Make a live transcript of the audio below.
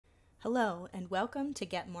Hello, and welcome to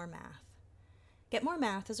Get More Math. Get More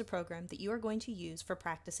Math is a program that you are going to use for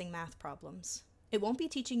practicing math problems. It won't be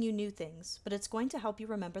teaching you new things, but it's going to help you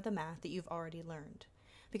remember the math that you've already learned,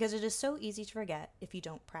 because it is so easy to forget if you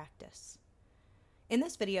don't practice. In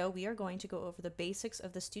this video, we are going to go over the basics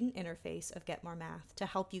of the student interface of Get More Math to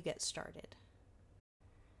help you get started.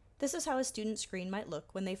 This is how a student screen might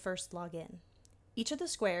look when they first log in. Each of the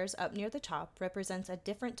squares up near the top represents a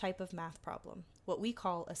different type of math problem, what we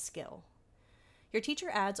call a skill. Your teacher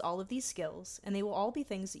adds all of these skills, and they will all be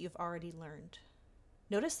things that you've already learned.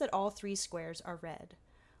 Notice that all three squares are red.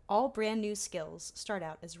 All brand new skills start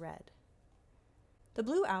out as red. The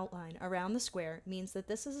blue outline around the square means that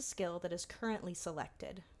this is a skill that is currently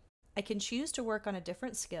selected. I can choose to work on a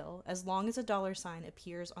different skill as long as a $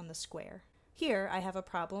 appears on the square. Here I have a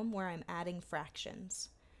problem where I'm adding fractions.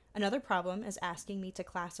 Another problem is asking me to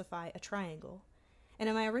classify a triangle. And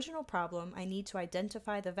in my original problem, I need to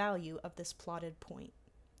identify the value of this plotted point.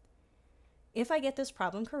 If I get this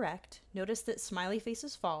problem correct, notice that smiley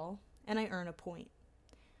faces fall, and I earn a point.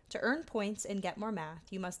 To earn points in Get More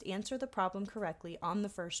Math, you must answer the problem correctly on the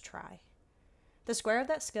first try. The square of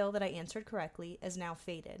that skill that I answered correctly is now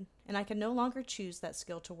faded, and I can no longer choose that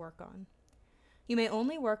skill to work on. You may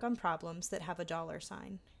only work on problems that have a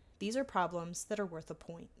 $. These are problems that are worth a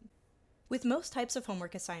point. With most types of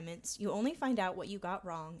homework assignments, you only find out what you got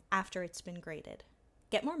wrong after it's been graded.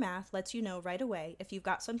 Get More Math lets you know right away if you've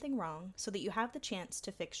got something wrong so that you have the chance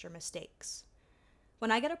to fix your mistakes.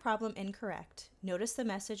 When I get a problem incorrect, notice the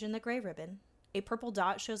message in the gray ribbon, a purple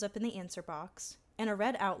dot shows up in the answer box, and a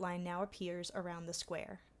red outline now appears around the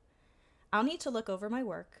square. I'll need to look over my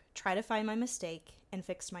work, try to find my mistake, and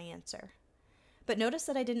fix my answer. But notice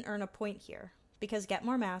that I didn't earn a point here, because Get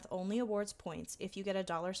More Math only awards points if you get a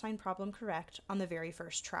 $ problem correct on the very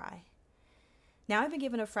first try. Now I've been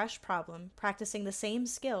given a fresh problem, practicing the same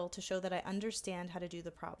skill to show that I understand how to do the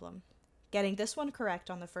problem. Getting this one correct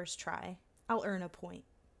on the first try, I'll earn a point.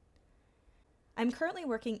 I'm currently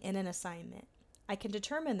working in an assignment. I can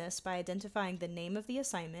determine this by identifying the name of the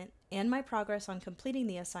assignment and my progress on completing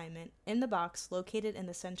the assignment in the box located in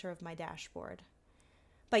the center of my dashboard.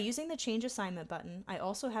 By using the Change Assignment button, I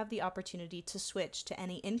also have the opportunity to switch to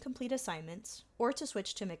any incomplete assignments or to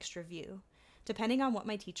switch to Mixed Review, depending on what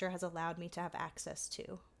my teacher has allowed me to have access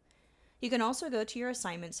to. You can also go to your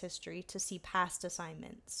assignments history to see past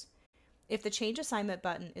assignments. If the Change Assignment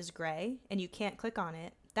button is gray and you can't click on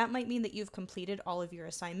it, that might mean that you've completed all of your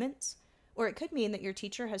assignments, or it could mean that your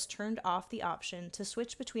teacher has turned off the option to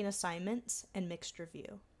switch between assignments and Mixed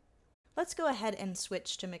Review. Let's go ahead and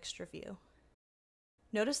switch to Mixed Review.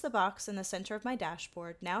 Notice the box in the center of my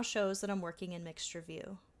dashboard now shows that I'm working in Mixed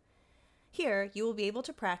Review. Here, you will be able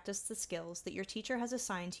to practice the skills that your teacher has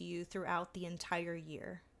assigned to you throughout the entire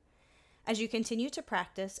year. As you continue to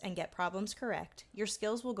practice and get problems correct, your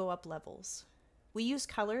skills will go up levels. We use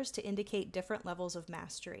colors to indicate different levels of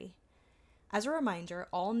mastery. As a reminder,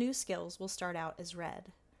 all new skills will start out as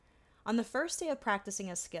red. On the first day of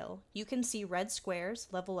practicing a skill, you can see red squares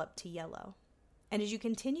level up to yellow. And as you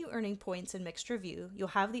continue earning points in Mixed Review, you'll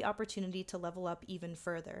have the opportunity to level up even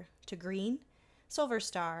further, to green, silver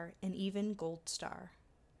star, and even gold star.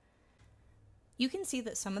 You can see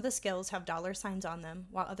that some of the skills have $ on them,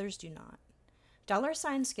 while others do not.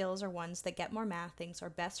 $ skills are ones that Get More Math thinks are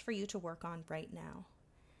best for you to work on right now.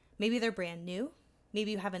 Maybe they're brand new,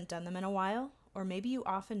 maybe you haven't done them in a while, or maybe you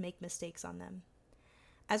often make mistakes on them.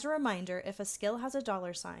 As a reminder, if a skill has a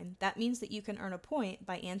 $, that means that you can earn a point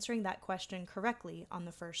by answering that question correctly on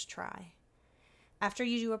the first try. After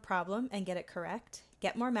you do a problem and get it correct,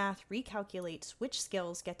 Get More Math recalculates which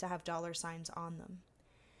skills get to have $ on them.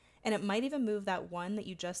 And it might even move that one that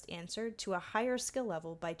you just answered to a higher skill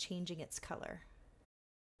level by changing its color.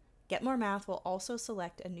 Get More Math will also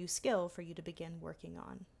select a new skill for you to begin working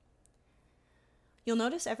on. You'll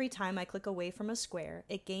notice every time I click away from a square,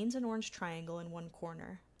 it gains an orange triangle in one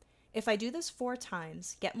corner. If I do this 4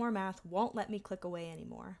 times, Get More Math won't let me click away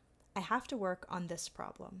anymore. I have to work on this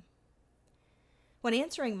problem. When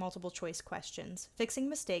answering multiple choice questions, fixing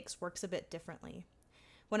mistakes works a bit differently.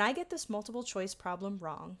 When I get this multiple choice problem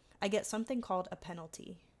wrong, I get something called a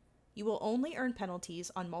penalty. You will only earn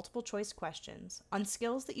penalties on multiple choice questions on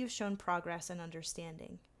skills that you've shown progress in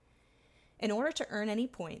understanding. In order to earn any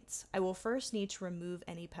points, I will first need to remove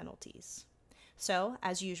any penalties. So,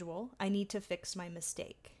 as usual, I need to fix my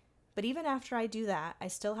mistake. But even after I do that, I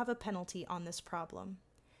still have a penalty on this problem.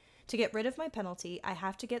 To get rid of my penalty, I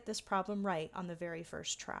have to get this problem right on the very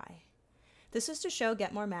first try. This is to show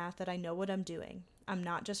Get More Math that I know what I'm doing. I'm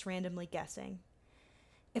not just randomly guessing.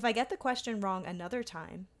 If I get the question wrong another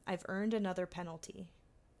time, I've earned another penalty.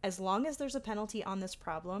 As long as there's a penalty on this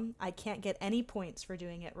problem, I can't get any points for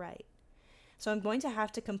doing it right. So I'm going to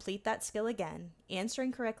have to complete that skill again,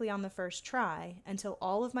 answering correctly on the first try until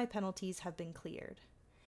all of my penalties have been cleared.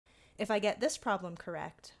 If I get this problem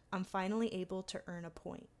correct, I'm finally able to earn a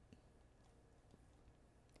point.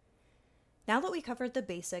 Now that we covered the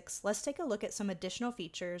basics, let's take a look at some additional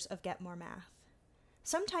features of Get More Math.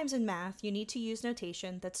 Sometimes in math, you need to use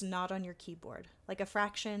notation that's not on your keyboard, like a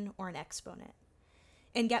fraction or an exponent.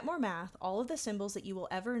 In Get More Math, all of the symbols that you will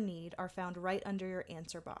ever need are found right under your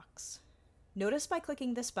answer box. Notice by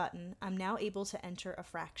clicking this button, I'm now able to enter a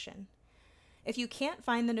fraction. If you can't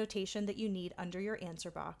find the notation that you need under your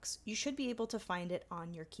answer box, you should be able to find it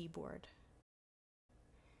on your keyboard.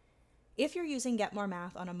 If you're using Get More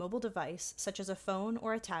Math on a mobile device, such as a phone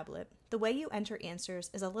or a tablet, the way you enter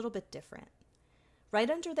answers is a little bit different. Right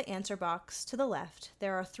under the answer box to the left,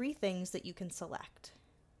 there are 3 things that you can select.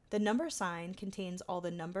 The number sign contains all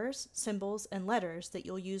the numbers, symbols, and letters that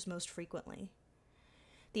you'll use most frequently.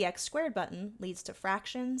 The x squared button leads to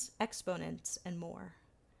fractions, exponents, and more.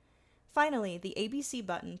 Finally, the ABC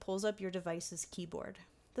button pulls up your device's keyboard.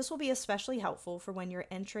 This will be especially helpful for when you're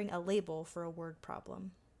entering a label for a word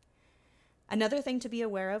problem. Another thing to be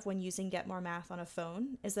aware of when using Get More Math on a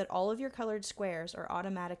phone is that all of your colored squares are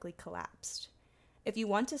automatically collapsed. If you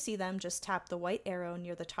want to see them, just tap the white arrow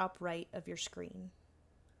near the top right of your screen.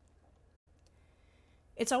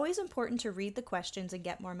 It's always important to read the questions in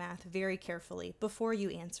Get More Math very carefully before you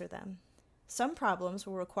answer them. Some problems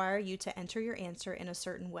will require you to enter your answer in a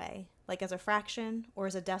certain way, like as a fraction or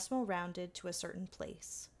as a decimal rounded to a certain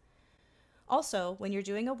place. Also, when you're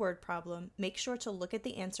doing a word problem, make sure to look at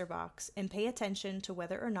the answer box and pay attention to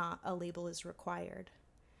whether or not a label is required.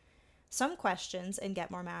 Some questions in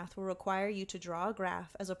Get More Math will require you to draw a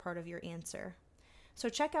graph as a part of your answer. So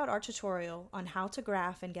check out our tutorial on how to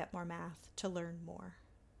graph in Get More Math to learn more.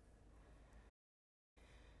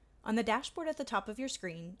 On the dashboard at the top of your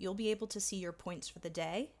screen, you'll be able to see your points for the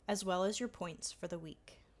day, as well as your points for the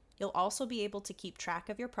week. You'll also be able to keep track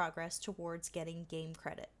of your progress towards getting game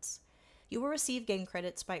credits. You will receive game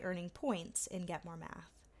credits by earning points in Get More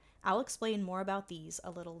Math. I'll explain more about these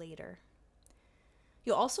a little later.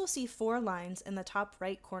 You'll also see 4 lines in the top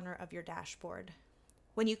right corner of your dashboard.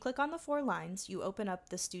 When you click on the 4 lines, you open up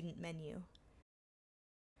the student menu.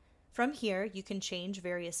 From here, you can change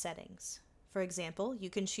various settings. For example, you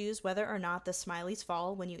can choose whether or not the smileys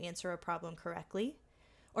fall when you answer a problem correctly,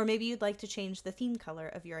 or maybe you'd like to change the theme color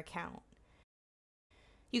of your account.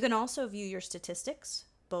 You can also view your statistics,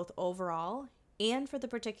 both overall and for the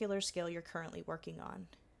particular skill you're currently working on.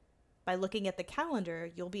 By looking at the calendar,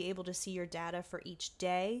 you'll be able to see your data for each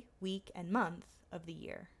day, week, and month of the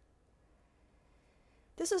year.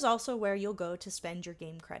 This is also where you'll go to spend your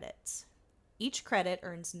game credits. Each credit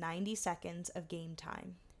earns 90 seconds of game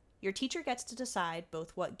time. Your teacher gets to decide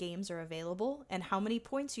both what games are available and how many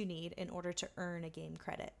points you need in order to earn a game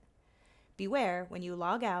credit. Beware, when you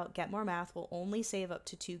log out, Get More Math will only save up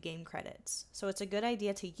to 2 game credits, so it's a good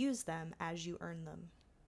idea to use them as you earn them.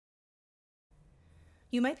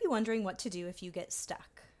 You might be wondering what to do if you get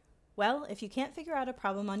stuck. Well, if you can't figure out a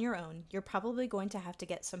problem on your own, you're probably going to have to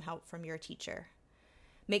get some help from your teacher.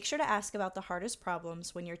 Make sure to ask about the hardest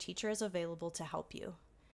problems when your teacher is available to help you.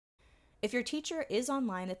 If your teacher is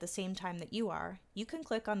online at the same time that you are, you can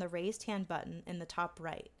click on the raised hand button in the top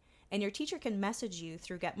right, and your teacher can message you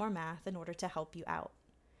through Get More Math in order to help you out.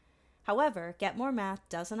 However, Get More Math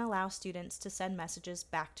doesn't allow students to send messages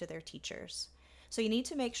back to their teachers, so you need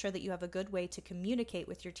to make sure that you have a good way to communicate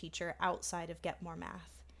with your teacher outside of Get More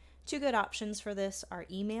Math. 2 good options for this are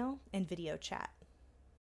email and video chat.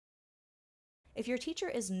 If your teacher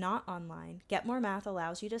is not online, Get More Math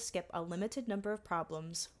allows you to skip a limited number of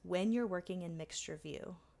problems when you're working in mixture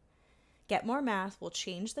view. Get More Math will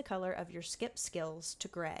change the color of your skip skills to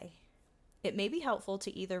gray. It may be helpful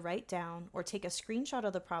to either write down or take a screenshot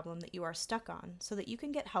of the problem that you are stuck on so that you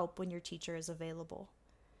can get help when your teacher is available.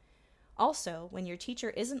 Also, when your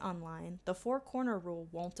teacher isn't online, the 4-corner rule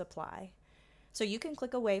won't apply, so you can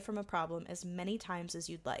click away from a problem as many times as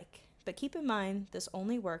you'd like. But keep in mind, this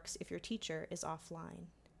only works if your teacher is offline.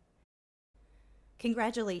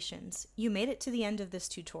 Congratulations, you made it to the end of this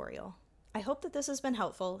tutorial. I hope that this has been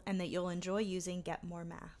helpful and that you'll enjoy using Get More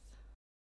Math.